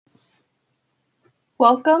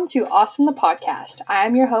Welcome to Awesome the Podcast. I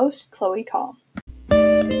am your host, Chloe Call.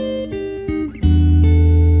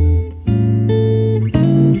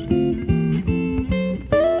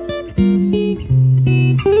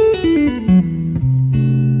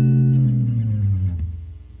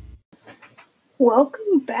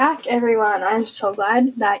 Welcome back, everyone. I'm so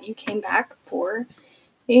glad that you came back for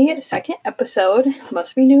a second episode.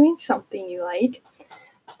 Must be doing something you like.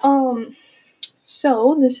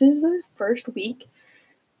 So this is the first week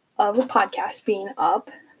of a podcast being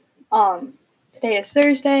up. Today is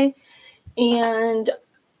Thursday, and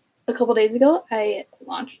a couple days ago, I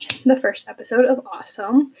launched the first episode of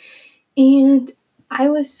Awesome, and I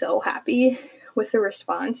was so happy with the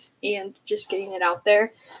response and just getting it out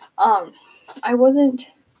there. I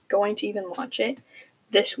wasn't going to even launch it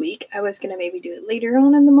this week. I was going to maybe do it later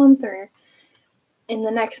on in the month or in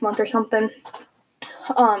the next month or something.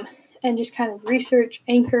 And just kind of research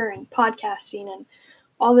Anchor and podcasting and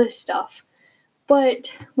all this stuff.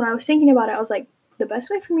 But when I was thinking about it, I was like, the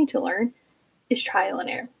best way for me to learn is trial and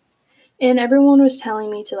error. And everyone was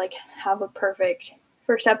telling me to have a perfect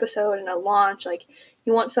first episode and a launch,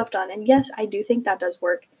 you want stuff done. And yes, I do think that does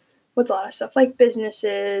work with a lot of stuff like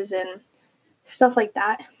businesses and stuff like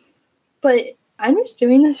that. But I'm just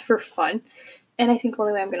doing this for fun. And I think the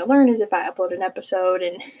only way I'm going to learn is if I upload an episode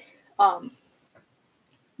and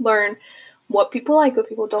learn what people like, what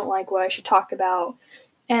people don't like, what I should talk about.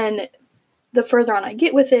 And the further on I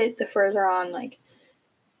get with it, the further on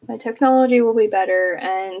my technology will be better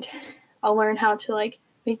and I'll learn how to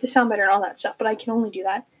make the sound better and all that stuff. But I can only do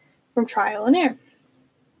that from trial and error.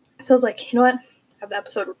 It feels like, you know what? I have the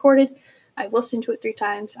episode recorded. I've listened to it 3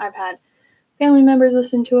 times. I've had family members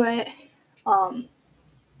listen to it. I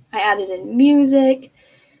added in music,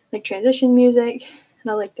 transition music. And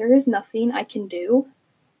I was like, there is nothing I can do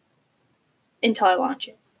until I launch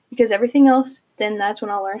it. Because everything else, then that's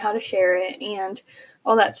when I'll learn how to share it and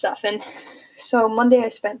all that stuff. And so Monday I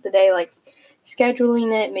spent the day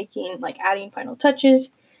scheduling it, making adding final touches.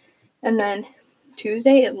 And then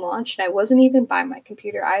Tuesday it launched and I wasn't even by my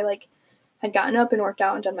computer. I had gotten up and worked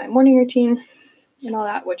out and done my morning routine and all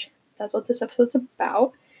that, which that's what this episode's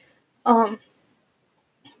about. But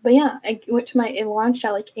yeah, it launched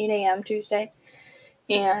at 8 a.m. Tuesday,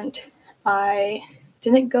 and I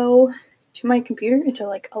didn't go to my computer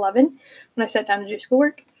until 11 when I sat down to do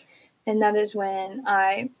schoolwork, and that is when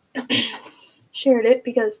I shared it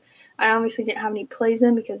because I obviously didn't have any plays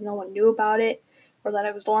in because no one knew about it or that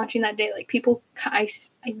I was launching that day. I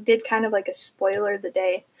did kind of a spoiler the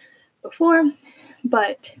day before,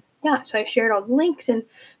 but yeah, so I shared all the links and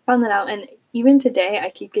found that out, and even today I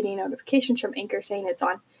keep getting notifications from Anchor saying it's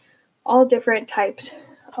on all different types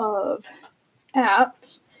of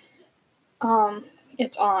apps.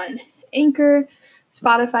 It's on Anchor,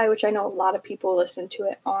 Spotify, which I know a lot of people listen to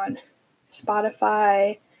it on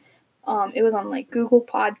Spotify. It was on Google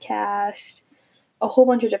Podcast, a whole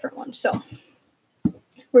bunch of different ones. So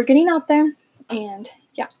we're getting out there, and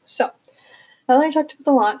yeah. So now that I talked about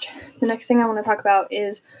the launch, the next thing I want to talk about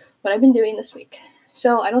is what I've been doing this week.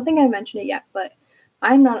 So I don't think I mentioned it yet, but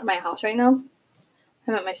I'm not at my house right now.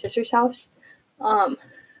 I'm at my sister's house.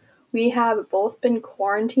 We have both been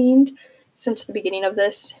quarantined since the beginning of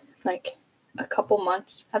this, a couple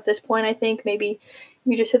months at this point, I think. Maybe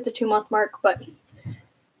we just hit the 2-month mark, but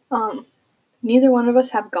neither one of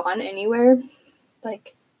us have gone anywhere.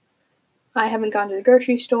 I haven't gone to the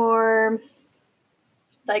grocery store,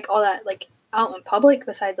 all that, out in public,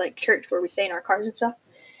 besides church where we stay in our cars and stuff.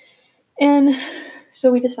 And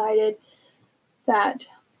so we decided that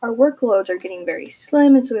our workloads are getting very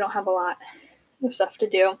slim, and so we don't have a lot of stuff to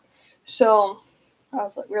do. So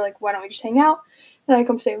we're why don't we just hang out, and I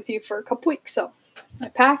come stay with you for a couple weeks. So I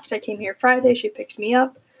packed. I came here Friday. She picked me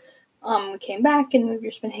up. We came back, and we've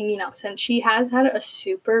just been hanging out since. She has had a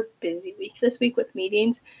super busy week this week with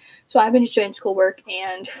meetings, so I've been just doing schoolwork,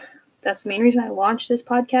 and that's the main reason I launched this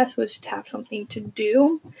podcast, was to have something to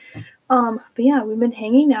do. But yeah, we've been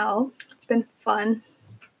hanging out. It's been fun.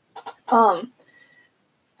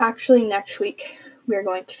 Actually, next week, we're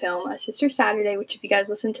going to film a Sister Saturday, which if you guys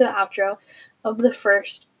listen to the outro of the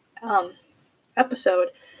first episode,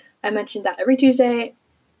 I mentioned that every Tuesday,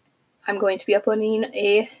 I'm going to be uploading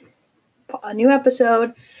a new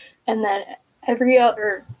episode, and then every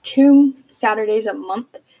other 2 Saturdays a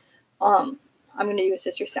month, I'm going to do a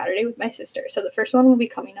Sister Saturday with my sister. So the first one will be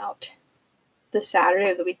coming out the Saturday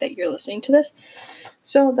of the week that you're listening to this.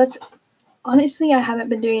 So that's, honestly, I haven't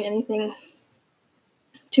been doing anything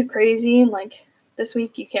too crazy. This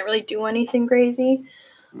week, you can't really do anything crazy.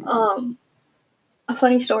 A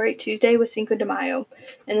funny story, Tuesday was Cinco de Mayo,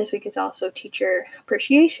 and this week is also Teacher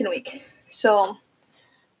Appreciation Week. So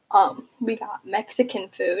we got Mexican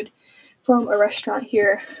food from a restaurant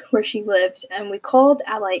here where she lives, and we called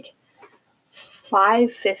at like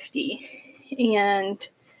 5:50, and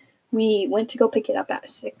we went to go pick it up at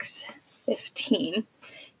 6:15,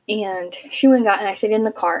 and she went and got, and I stayed in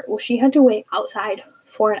the car. Well, she had to wait outside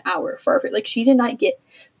for an hour for her, like she did not get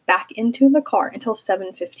back into the car until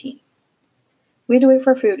 7:15. We had to wait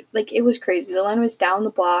for our food. Like, it was crazy. The line was down the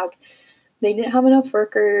block. They didn't have enough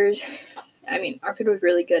workers. I mean, our food was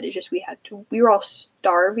really good. It's just we were all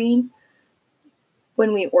starving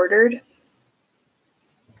when we ordered.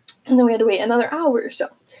 And then we had to wait another hour. So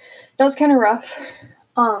that was kind of rough.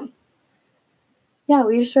 Yeah,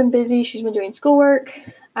 we've just been busy. She's been doing schoolwork.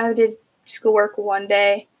 I did schoolwork one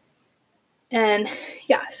day. And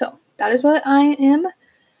yeah, so that is what I am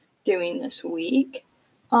doing this week.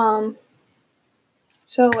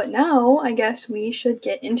 So now I guess we should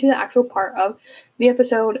get into the actual part of the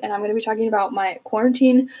episode, and I'm going to be talking about my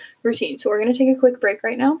quarantine routine. So we're going to take a quick break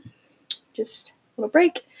right now, just a little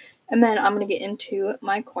break, and then I'm going to get into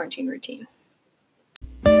my quarantine routine.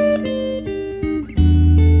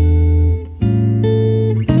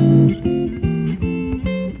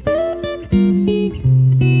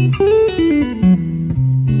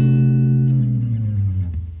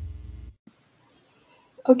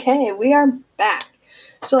 Okay, we are back.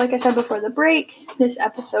 So like I said before the break, this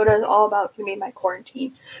episode is all about my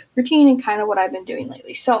quarantine routine and kind of what I've been doing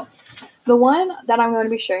lately. So the one that I'm going to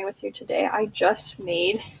be sharing with you today, I just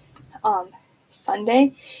made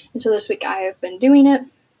Sunday, and so this week I have been doing it.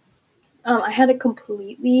 I had a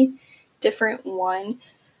completely different one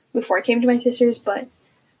before I came to my sister's, but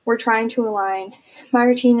we're trying to align my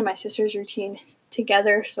routine and my sister's routine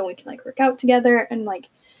together so we can like work out together, and like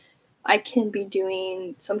I can be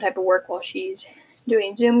doing some type of work while she's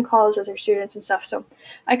doing Zoom calls with her students and stuff. So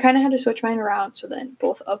I kind of had to switch mine around so then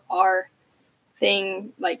both of our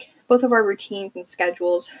routines and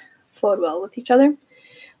schedules flowed well with each other.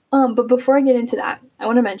 But before I get into that, I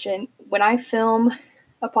want to mention when I film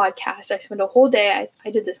a podcast, I spend a whole day.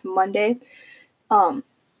 I did this Monday. I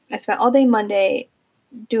spent all day Monday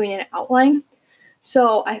doing an outline.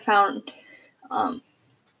 So I found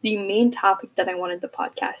the main topic that I wanted the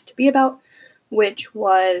podcast to be about, which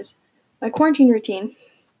was my quarantine routine.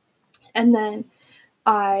 And then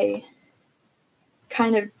I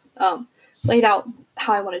kind of laid out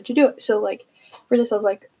how I wanted to do it. So like for this, I was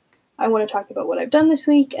like, I want to talk about what I've done this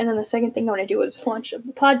week, and then the second thing I want to do is launch of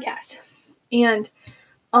the podcast. And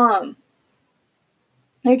I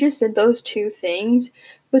just did those two things,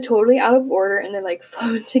 but totally out of order, and then like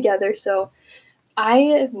flowed together. So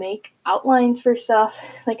I make outlines for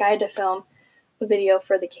stuff. Like I had to film a video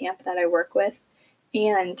for the camp that I work with,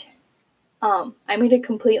 and I made a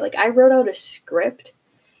complete, I wrote out a script,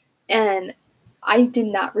 and I did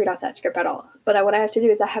not read off that script at all. But what I have to do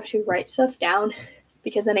is I have to write stuff down,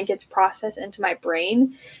 because then it gets processed into my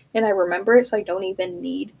brain, and I remember it, so I don't even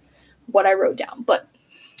need what I wrote down. But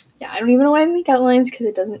yeah, I don't even know why I make outlines, because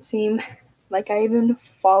it doesn't seem like I even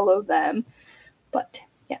follow them. But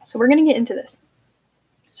yeah, so we're going to get into this.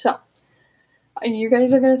 So, you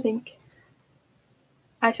guys are going to think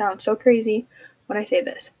I sound so crazy when I say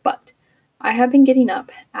this, but I have been getting up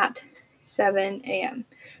at 7 a.m.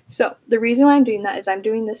 So the reason why I'm doing that is I'm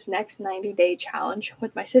doing this next 90-day challenge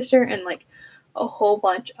with my sister and like a whole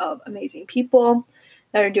bunch of amazing people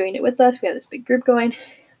that are doing it with us. We have this big group going,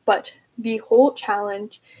 but the whole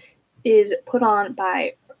challenge is put on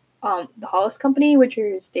by the Hollis Company, which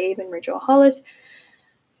is Dave and Rachel Hollis.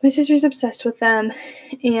 My sister's obsessed with them,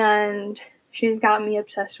 and she's got me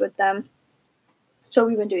obsessed with them. So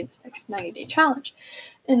we've been doing this next 90-day challenge.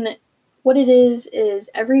 And what it is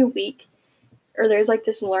every week, or there's like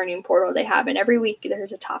this learning portal they have, and every week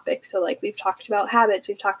there's a topic. So like we've talked about habits,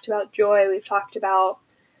 we've talked about joy, we've talked about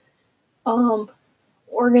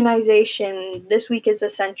organization. This week is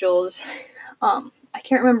essentials. I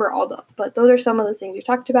can't remember all but those are some of the things we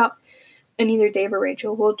talked about. And either Dave or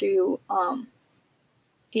Rachel will do a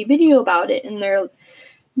video about it, and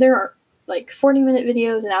there are like 40-minute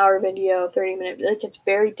videos, an hour video, 30-minute, like it's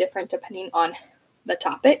very different depending on the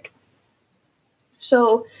topic.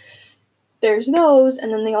 So there's those,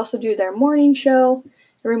 and then they also do their morning show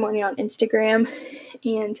every morning on Instagram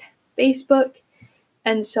and Facebook.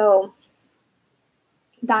 And so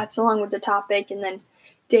that's along with the topic. And then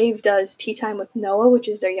Dave does Tea Time with Noah, which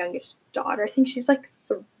is their youngest daughter. I think she's like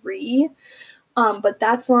 3. But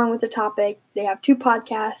that's along with the topic. They have 2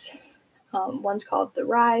 podcasts. One's called the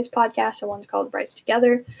Rise podcast, and one's called Rise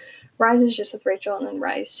Together. Rise is just with Rachel, and then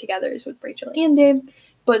Rise Together is with Rachel and Dave.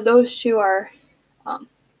 But those 2 are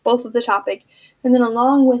both of the topic. And then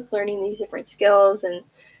along with learning these different skills and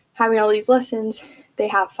having all these lessons, they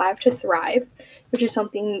have 5 to Thrive, which is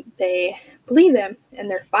something they believe in. And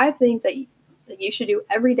there are 5 things that you should do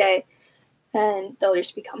every day, and they'll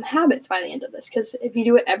just become habits by the end of this. Because if you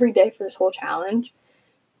do it every day for this whole challenge,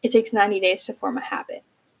 it takes 90 days to form a habit.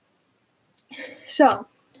 So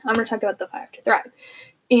I'm going to talk about the 5 to Thrive.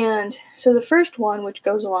 And so the first one, which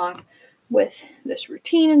goes along with this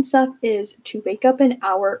routine and stuff, is to wake up an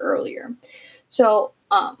hour earlier. So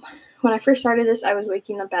when I first started this, I was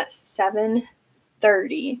waking up at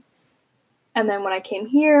 7:30. And then when I came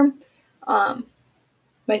here, my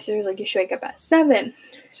sister was like, you should wake up at 7.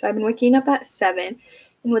 So I've been waking up at 7.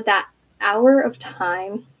 And with that hour of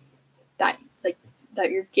time that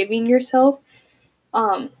you're giving yourself,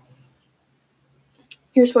 you're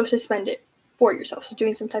supposed to spend it for yourself. So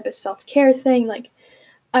doing some type of self-care thing. Like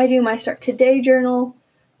I do my Start Today journal,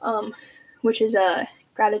 which is a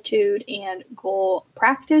gratitude and goal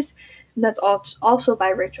practice. And that's also by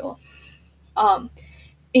Rachel.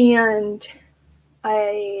 And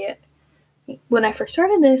when I first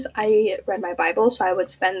started this, I read my Bible. So I would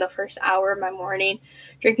spend the first hour of my morning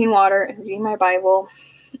drinking water and reading my Bible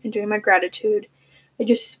and doing my gratitude. And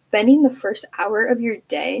just spending the first hour of your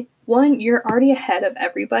day. One, you're already ahead of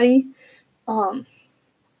everybody. And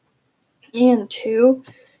 2,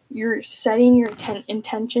 you're setting your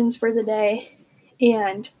intentions for the day,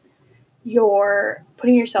 and you're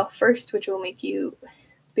putting yourself first, which will make you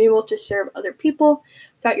be able to serve other people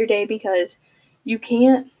throughout your day, because you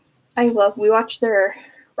can't. We watched their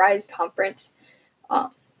Rise conference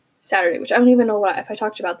Saturday, which I don't even know if I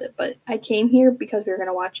talked about that, but I came here because we were going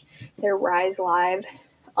to watch their Rise Live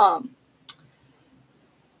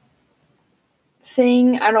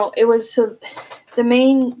thing. The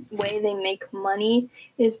main way they make money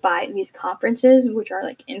is by these conferences, which are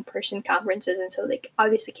like in-person conferences, and so they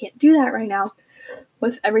obviously can't do that right now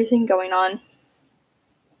with everything going on.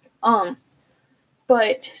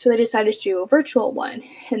 But so they decided to do a virtual one,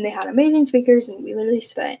 and they had amazing speakers, and we literally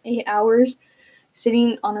spent 8 hours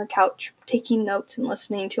sitting on our couch taking notes and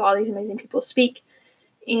listening to all these amazing people speak.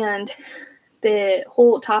 And the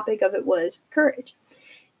whole topic of it was courage.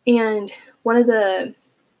 And one of the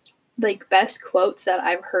best quotes that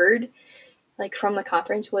I've heard from the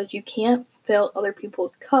conference was, you can't fill other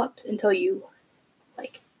people's cups until yours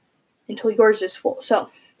is full. So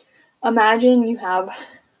imagine you have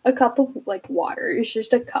a cup of water. It's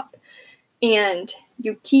just a cup, and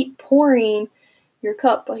you keep pouring your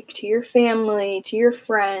cup to your family, to your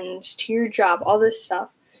friends, to your job, all this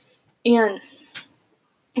stuff. And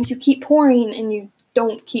if you keep pouring and you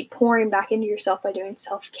don't keep pouring back into yourself by doing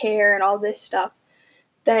self-care and all this stuff,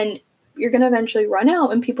 then you're going to eventually run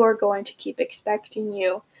out, and people are going to keep expecting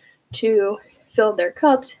you to fill their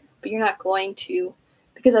cups, but you're not going to,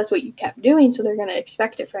 because that's what you kept doing, so they're going to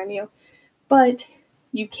expect it from you. But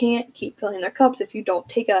you can't keep filling their cups if you don't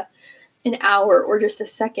take an hour or just a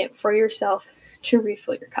second for yourself to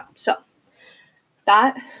refill your cup. So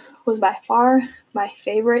that was by far my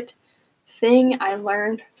favorite thing I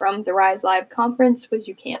learned from the Rise Live conference, was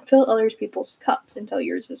you can't fill other people's cups until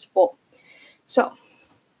yours is full. So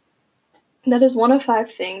that is one of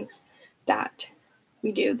 5 things that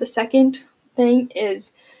we do. The second thing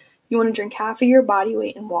is you want to drink half of your body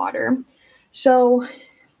weight in water. So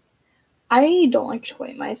I don't like to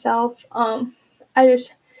weigh myself.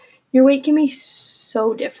 Your weight can be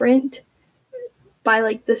so different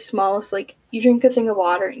by the smallest, you drink a thing of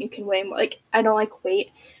water and you can weigh more. I don't like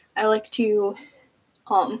weight. I like to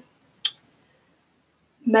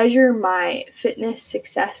measure my fitness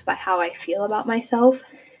success by how I feel about myself,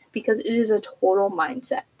 because it is a total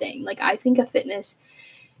mindset thing. I think a fitness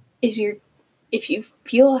is if you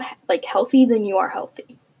feel healthy, then you are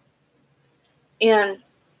healthy. And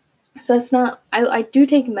so it's not, I do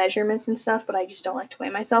take measurements and stuff, but I just don't like to weigh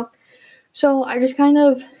myself. So I just kind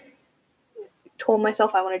of told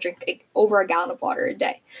myself I want to drink over a gallon of water a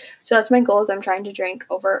day. So that's my goal, is I'm trying to drink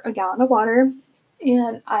over a gallon of water.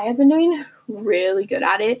 And I have been doing really good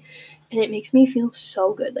at it. And it makes me feel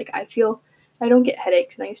so good. I don't get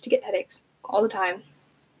headaches, and I used to get headaches all the time.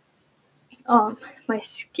 My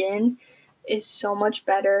skin is so much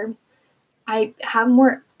better. I have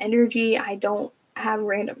more energy. I don't have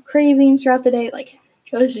random cravings throughout the day.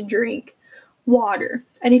 Just drink water.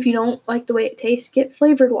 And if you don't like the way it tastes, get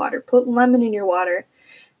flavored water. Put lemon in your water.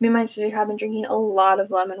 Me and my sister have been drinking a lot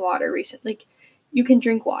of lemon water recently. You can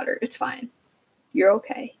drink water. It's fine. You're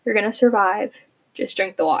okay. You're going to survive. Just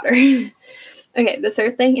drink the water. Okay, the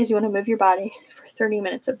third thing is you want to move your body for 30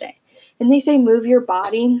 minutes a day. And they say move your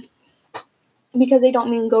body because they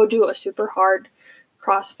don't mean go do a super hard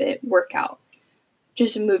CrossFit workout.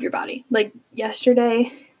 Just move your body.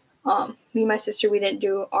 Yesterday, me and my sister, we didn't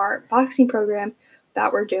do our boxing program.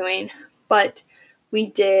 that we're doing, but we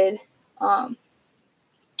did, what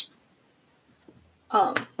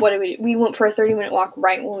did we do? We went for a 30-minute walk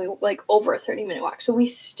right when we, like, over a 30-minute walk. So we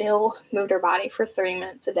still moved our body for 30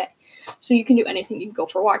 minutes a day. So you can do anything. You can go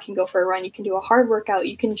for a walk, you can go for a run, you can do a hard workout,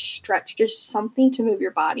 you can stretch, just something to move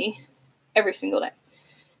your body every single day.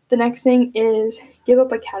 The next thing is give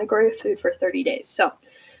up a category of food for 30 days. So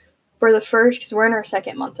for the first, because we're in our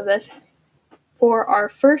second month of this, for our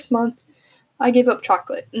first month, I gave up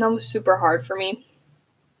chocolate, and that was super hard for me.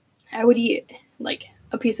 I would eat, like,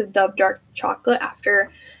 a piece of Dove dark chocolate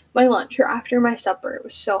after my lunch or after my supper. It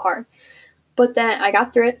was so hard. But then I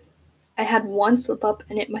got through it. I had one slip up,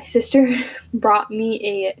 and my sister brought me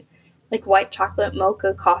a, like, white chocolate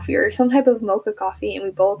mocha coffee or some type of mocha coffee, and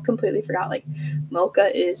we both completely forgot, like, mocha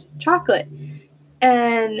is chocolate.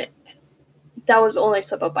 And that was the only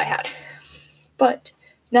slip up I had. But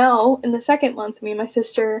now, in the second month, me and my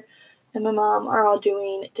sister and my mom are all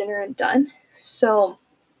doing dinner and done. So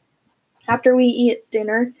after we eat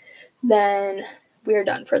dinner, then we're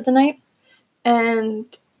done for the night. And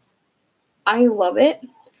I love it.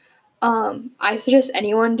 I suggest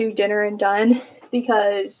anyone do dinner and done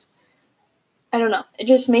because, I don't know, it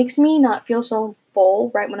just makes me not feel so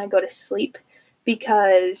full right when I go to sleep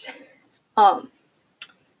because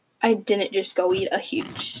I didn't just go eat a huge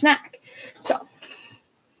snack. So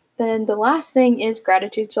then the last thing is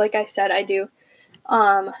gratitude. So like I said, I do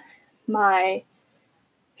my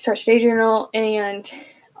Start Today journal, and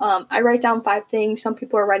I write down 5 things. Some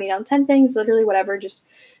people are writing down 10 things, literally whatever. Just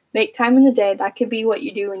make time in the day. That could be what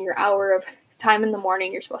you do in your hour of time in the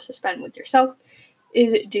morning you're supposed to spend with yourself,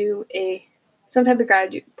 is do some type of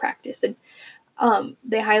gratitude practice. And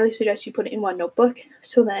they highly suggest you put it in one notebook,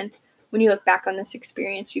 so then when you look back on this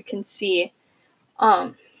experience, you can see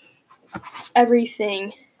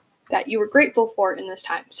everything that you were grateful for in this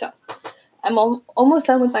time. So I'm almost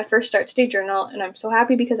done with my first Start Today journal, and I'm so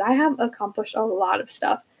happy because I have accomplished a lot of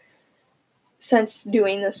stuff since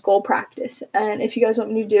doing this goal practice. And if you guys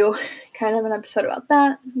want me to do kind of an episode about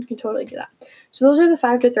that, you can totally do that. So those are the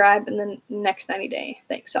 5 to thrive in the next 90-day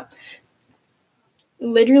thing. So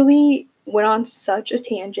literally went on such a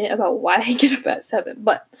tangent about why I get up at 7.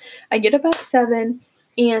 But I get up at 7,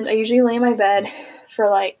 and I usually lay in my bed for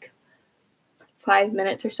like 5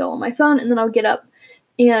 minutes or so on my phone, and then I'll get up.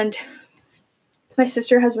 And my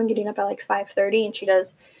sister has been getting up at like 5:30, and she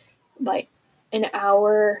does like an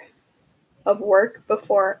hour of work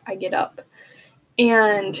before I get up.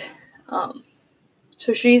 And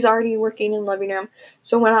so she's already working in the living room.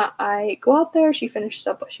 So when I go out there, she finishes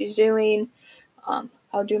up what she's doing.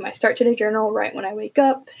 I'll do my Start Today journal right when I wake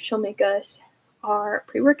up. She'll make us our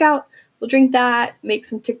pre-workout. We'll drink that, make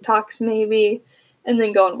some TikToks maybe, and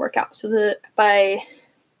then go and work out. So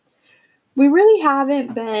we really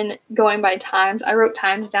haven't been going by times. I wrote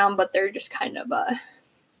times down, but they're just kind of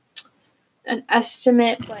an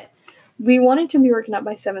estimate. But we wanted to be working out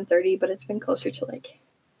by 7:30, but it's been closer to like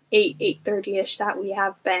 8:30ish that we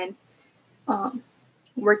have been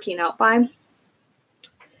working out by.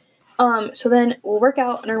 So then we'll work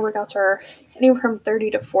out, and our workouts are anywhere from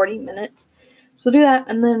 30 to 40 minutes. So we'll do that,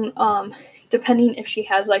 and then depending if she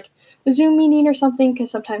has like a Zoom meeting or something, because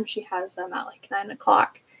sometimes she has them at like 9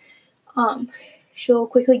 o'clock, she'll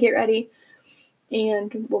quickly get ready,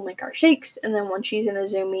 and we'll make our shakes. And then when she's in a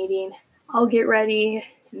Zoom meeting, I'll get ready,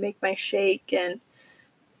 make my shake, and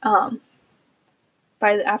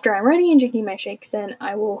after I'm ready and drinking my shake, then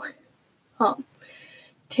I will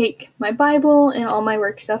take my Bible and all my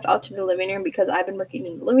work stuff out to the living room, because I've been working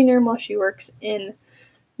in the living room while she works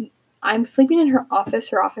I'm sleeping in her office.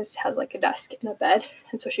 Her office has like a desk and a bed,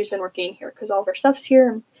 and so she's been working here because all of her stuff's here.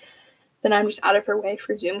 And then I'm just out of her way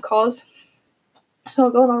for Zoom calls. So I'll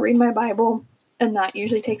go and I'll read my Bible, and that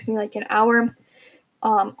usually takes me like an hour.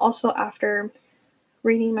 Also, after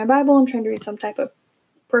reading my Bible, I'm trying to read some type of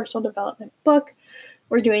personal development book.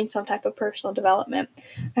 We're doing some type of personal development.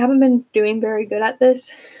 I haven't been doing very good at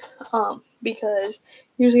this because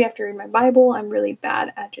usually after reading my Bible, I'm really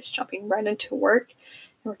bad at just jumping right into work,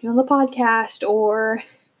 working on the podcast, or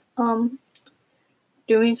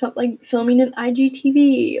doing something like filming an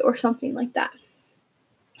IGTV or something like that.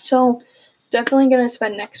 So definitely going to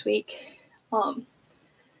spend next week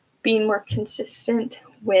being more consistent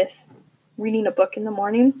with reading a book in the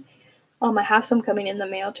morning. I have some coming in the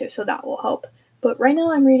mail too, so that will help. But right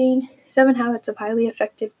now I'm reading 7 Habits of Highly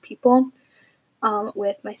Effective People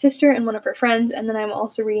with my sister and one of her friends, and then I'm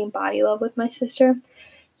also reading Body Love with my sister.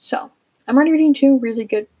 So I'm already reading 2 really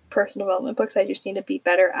good personal development books. I just need to be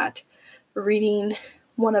better at reading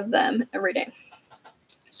one of them every day.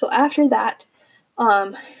 So after that,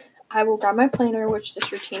 I will grab my planner, which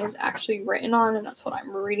this routine is actually written on, and that's what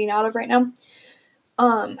I'm reading out of right now.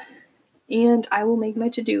 And I will make my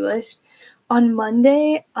to-do list. On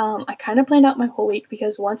Monday, I kind of planned out my whole week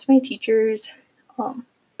because once my teachers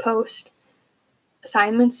post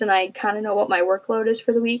assignments and I kind of know what my workload is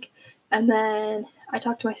for the week, and then I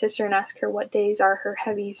talk to my sister and ask her what days are her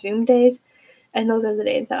heavy Zoom days, and those are the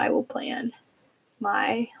days that I will plan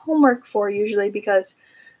my homework for usually because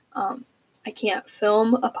I can't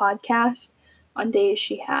film a podcast on days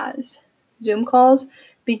she has Zoom calls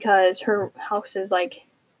because her house is like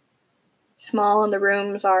small and the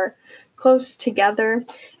rooms are close together,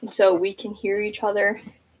 and so we can hear each other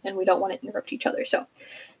and we don't want to interrupt each other. So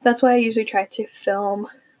that's why I usually try to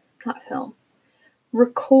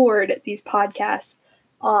record these podcasts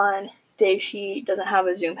on days she doesn't have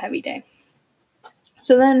a Zoom heavy day.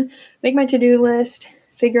 So then make my to-do list,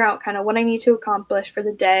 figure out kind of what I need to accomplish for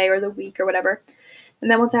the day or the week or whatever. And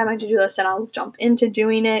then once I have my to-do list, then I'll jump into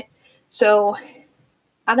doing it. So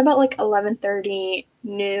at about like 11:30,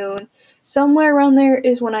 noon, somewhere around there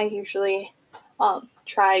is when I usually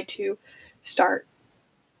try to start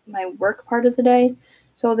my work part of the day.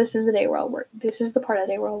 So this is the day where I'll work. This is the part of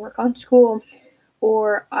the day where I'll work on school,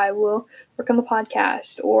 or I will work on the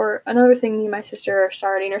podcast, or another thing me and my sister are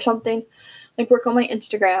starting, or something like work on my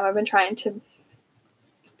Instagram. I've been trying to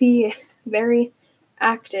be very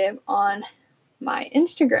active on my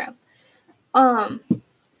Instagram.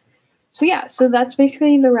 So that's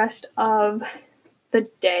basically the rest of the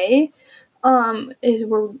day. Is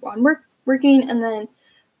we're on working, and then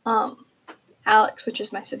Alex, which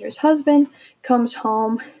is my sister's husband, comes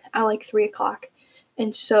home at like 3:00,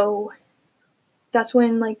 and so that's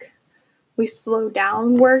when like we slow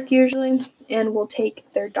down work usually, and we'll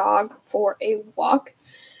take their dog for a walk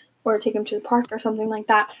or take him to the park or something like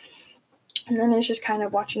that. And then it's just kind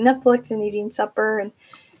of watching Netflix and eating supper, and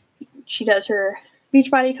she does her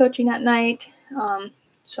Beachbody coaching at night,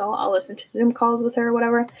 so I'll listen to Zoom calls with her or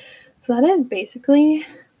whatever. So that is basically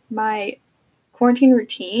my quarantine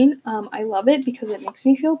routine. I love it because it makes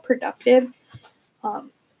me feel productive,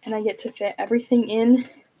 and I get to fit everything in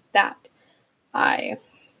that I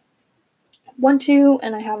want to,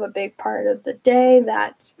 and I have a big part of the day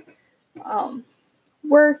that's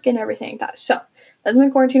work and everything like that. So that's my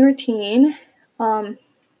quarantine routine.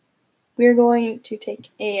 We're going to take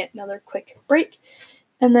another quick break,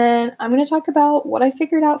 and then I'm going to talk about what I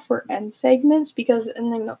figured out for end segments, because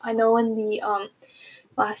and then I know in the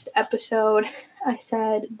last episode I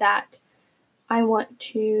said that I want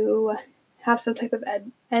to have some type of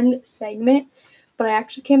end segment, but I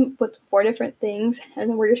actually came up with 4 different things, and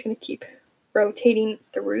then we're just going to keep rotating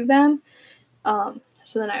through them,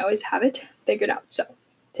 so then I always have it figured out. So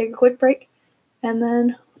take a quick break, and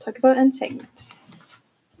then we'll talk about end segments.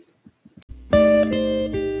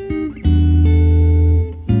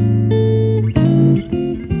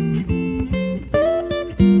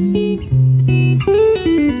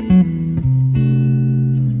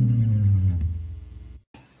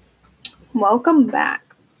 Welcome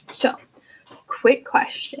back. So, quick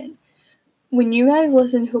question. When you guys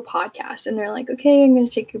listen to a podcast and they're like, okay, I'm going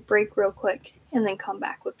to take a break real quick and then come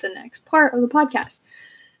back with the next part of the podcast,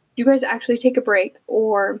 do you guys actually take a break,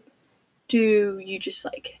 or do you just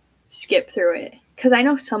like skip through it? Because I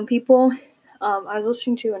know some people, I was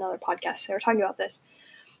listening to another podcast, they were talking about this,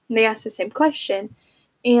 and they asked the same question,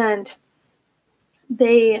 and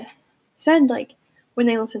they said like when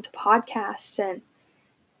they listen to podcasts and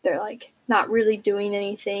they're like not really doing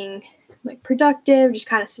anything like productive, just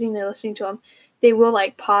kind of sitting there listening to them, they will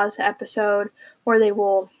like pause the episode, or they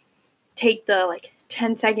will take the like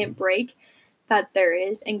 10-second break that there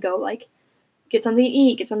is and go like get something to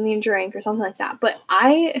eat, get something to drink, or something like that. But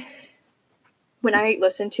when I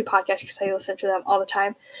listen to podcasts, because I listen to them all the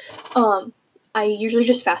time, I usually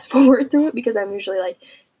just fast forward through it because I'm usually like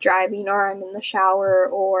driving, or I'm in the shower,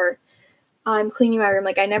 or I'm cleaning my room.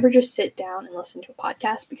 Like I never just sit down and listen to a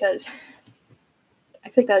podcast because I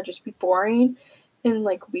think that would just be boring and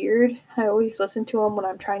like weird. I always listen to them when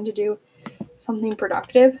I'm trying to do something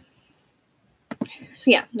productive. So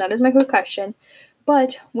yeah, that is my quick question.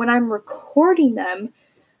 But when I'm recording them,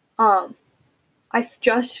 I've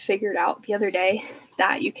just figured out the other day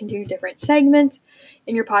that you can do different segments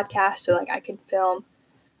in your podcast. So like I can film,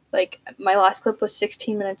 like my last clip was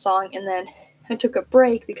 16 minutes long, and then I took a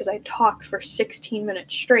break because I talked for 16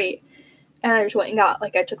 minutes straight, and I just went and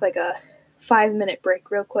I took like a 5-minute break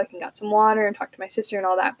real quick and got some water and talked to my sister and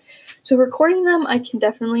all that. So recording them, I can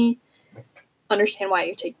definitely understand why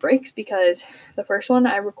you take breaks, because the first one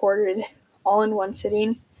I recorded all in one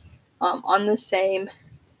sitting, on the same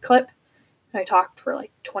clip, and I talked for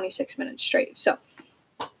like 26 minutes straight. So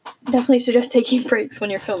definitely suggest taking breaks when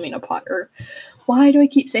you're filming a pod. Or why do I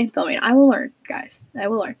keep saying filming? I will learn, guys. I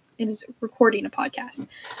will learn. It is recording a podcast.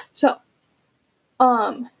 So,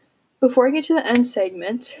 before I get to the end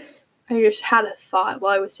segment, I just had a thought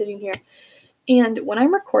while I was sitting here. And when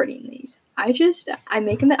I'm recording these, I'm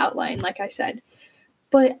making the outline, like I said,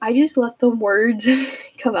 but I just let the words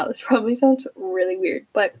come out. This probably sounds really weird,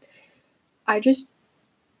 but I just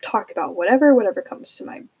talk about whatever comes to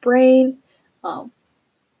my brain.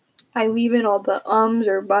 I leave in all the ums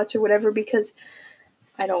or buts or whatever because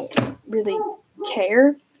I don't really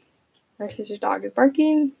care. My sister's dog is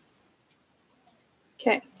barking.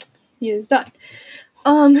 Okay, he is done.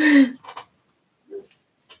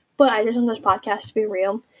 But I just want this podcast to be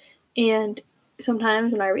real, and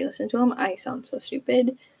sometimes when I re-listen to them, I sound so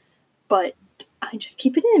stupid, but I just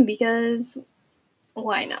keep it in because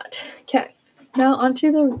why not? Okay, now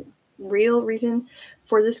onto the real reason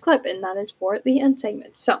for this clip, and that is for the end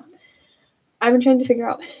segment. So, I've been trying to figure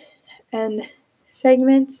out end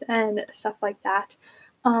segments and stuff like that,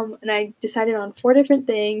 and I decided on 4 different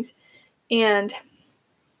things, and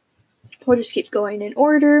we'll just keep going in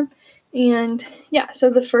order. And yeah, so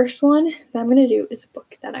the first one that I'm going to do is a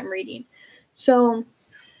book that I'm reading. So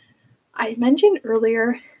I mentioned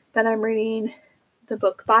earlier that I'm reading the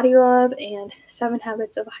book Body Love and 7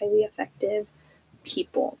 Habits of Highly Effective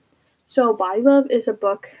People. So Body Love is a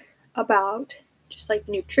book about just like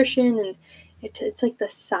nutrition, and it's like the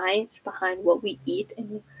science behind what we eat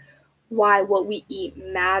and why what we eat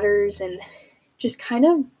matters, and just kind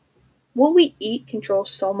of what we eat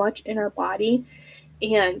controls so much in our body.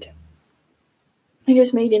 And I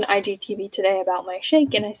just made an IGTV today about my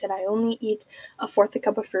shake, and I said I only eat 1/4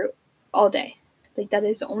 cup of fruit all day. Like, that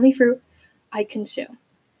is the only fruit I consume,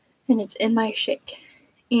 and it's in my shake.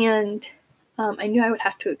 And I knew I would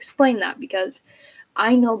have to explain that because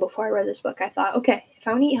I know before I read this book, I thought, okay, if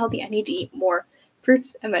I want to eat healthy, I need to eat more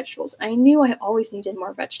fruits and vegetables. I knew I always needed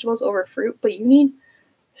more vegetables over fruit, but you need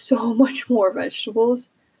so much more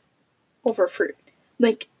vegetables over fruit.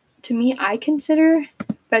 Like, to me, I consider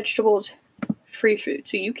vegetables free food.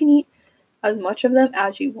 So you can eat as much of them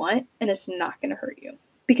as you want, and it's not going to hurt you.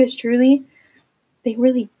 Because truly, they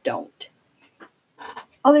really don't.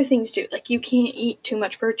 Other things too, like you can't eat too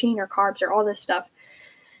much protein or carbs or all this stuff.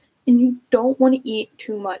 And you don't want to eat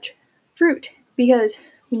too much fruit, because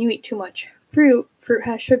when you eat too much fruit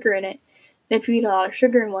has sugar in it. And if you eat a lot of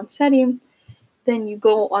sugar in one setting, then you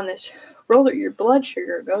go on this your blood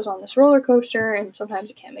sugar goes on this roller coaster, and sometimes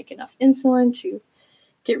you can't make enough insulin to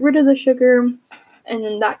get rid of the sugar, and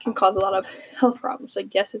then that can cause a lot of health problems.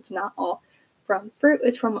 Like, yes, it's not all from fruit,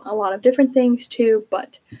 it's from a lot of different things too,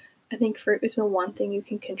 but I think fruit is the one thing you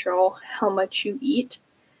can control how much you eat,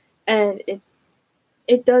 and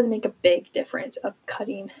it does make a big difference of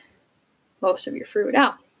cutting most of your fruit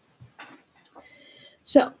out.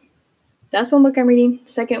 So, that's one book I'm reading.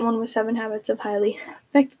 The second one was 7 Habits of Highly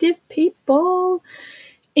Effective People.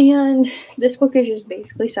 And this book is just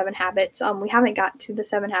basically 7 habits. We haven't got to the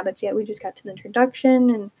 7 habits yet. We just got to the introduction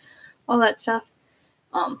and all that stuff.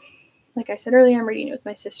 Like I said earlier, I'm reading it with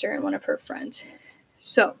my sister and one of her friends.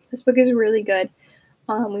 So, this book is really good.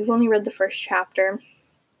 We've only read the first chapter,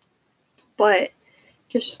 but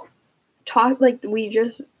we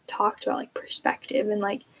just talked about like perspective, and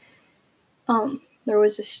like there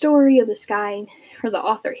was a story of this guy, or the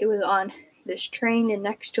author, he was on this train, and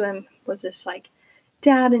next to him was this like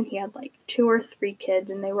dad, and he had like 2 or 3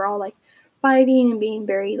 kids, and they were all like fighting and being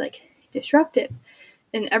very like disruptive,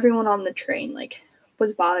 and everyone on the train like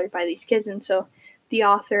was bothered by these kids. And so the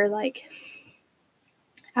author like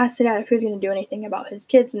asked the dad if he was going to do anything about his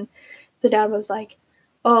kids, and the dad was like,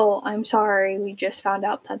 "Oh, I'm sorry, we just found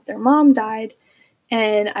out that their mom died,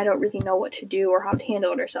 and I don't really know what to do or how to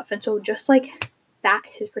handle it or stuff." And so just like that,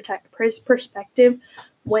 his perspective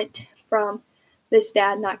went from this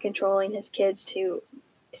dad not controlling his kids to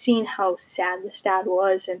seeing how sad this dad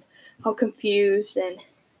was and how confused, and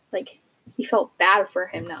like he felt bad for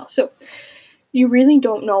him now. So you really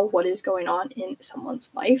don't know what is going on in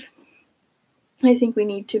someone's life. I think we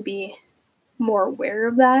need to be more aware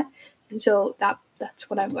of that. And so that's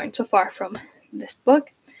what I've learned so far from this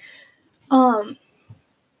book. And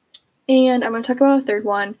I'm going to talk about a third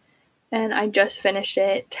one, and I just finished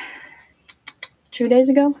it 2 days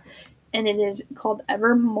ago, and it is called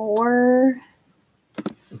Evermore.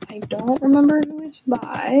 I don't remember who it's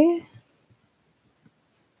by.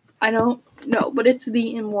 I don't know, but it's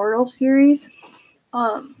the Immortal series.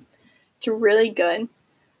 It's really good.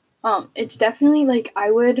 It's definitely like,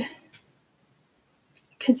 I would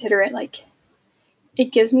consider it like,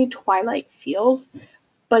 it gives me Twilight feels,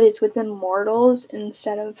 but it's with immortals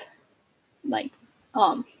instead of like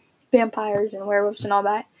vampires and werewolves and all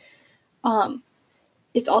that.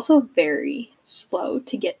 It's also very slow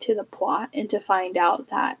to get to the plot and to find out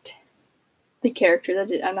that the character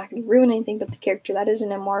that is, I'm not going to ruin anything, but the character that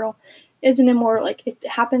isn't immortal, like, it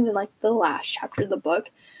happens in, like, the last chapter of the book.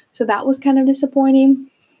 So that was kind of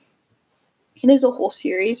disappointing. It is a whole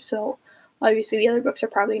series, so obviously the other books are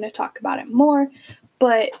probably going to talk about it more,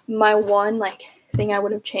 but my one, like, thing I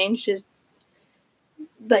would have changed is,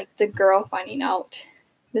 like, the girl finding out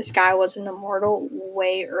this guy wasn't immortal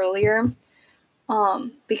way earlier,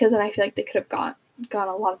 because then I feel like they could have gone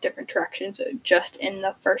a lot of different directions just in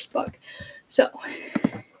the first book. So,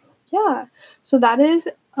 yeah. So that is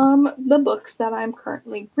the books that I'm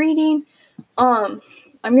currently reading. I'm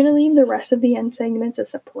going to leave the rest of the end segments a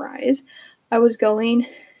surprise. I was going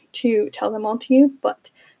to tell them all to you, but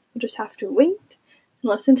you'll just have to wait and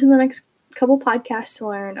listen to the next couple podcasts to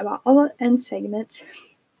learn about all the end segments.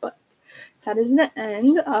 But that is the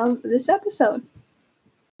end of this episode.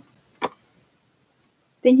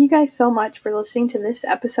 Thank you guys so much for listening to this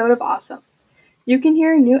episode of Awesome. You can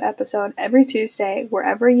hear a new episode every Tuesday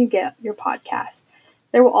wherever you get your podcasts.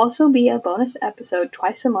 There will also be a bonus episode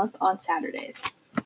twice a month on Saturdays.